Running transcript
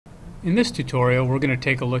In this tutorial, we're going to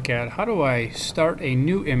take a look at how do I start a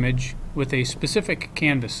new image with a specific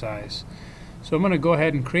canvas size. So I'm going to go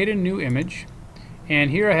ahead and create a new image, and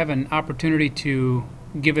here I have an opportunity to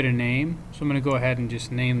give it a name. So I'm going to go ahead and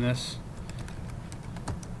just name this.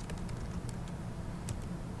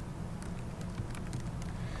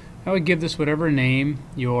 I would give this whatever name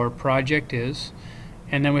your project is,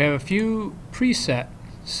 and then we have a few preset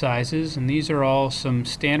sizes, and these are all some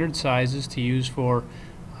standard sizes to use for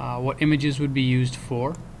what images would be used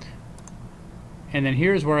for. And then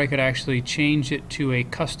here's where I could actually change it to a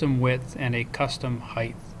custom width and a custom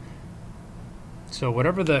height. So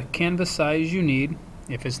whatever the canvas size you need,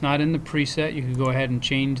 if it's not in the preset, you could go ahead and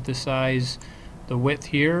change the size, the width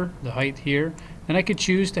here, the height here. Then I could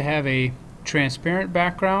choose to have a transparent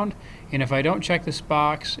background, and if I don't check this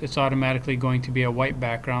box, it's automatically going to be a white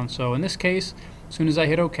background. So in this case, as soon as I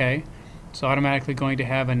hit OK, it's automatically going to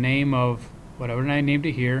have a name of whatever I named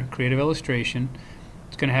it here, Creative Illustration.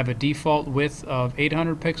 It's going to have a default width of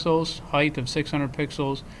 800 pixels, height of 600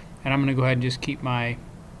 pixels, and I'm going to go ahead and just keep my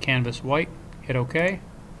canvas white. Hit OK.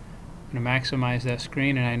 I'm going to maximize that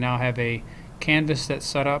screen, and I now have a canvas that's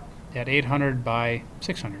set up at 800 by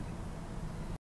 600.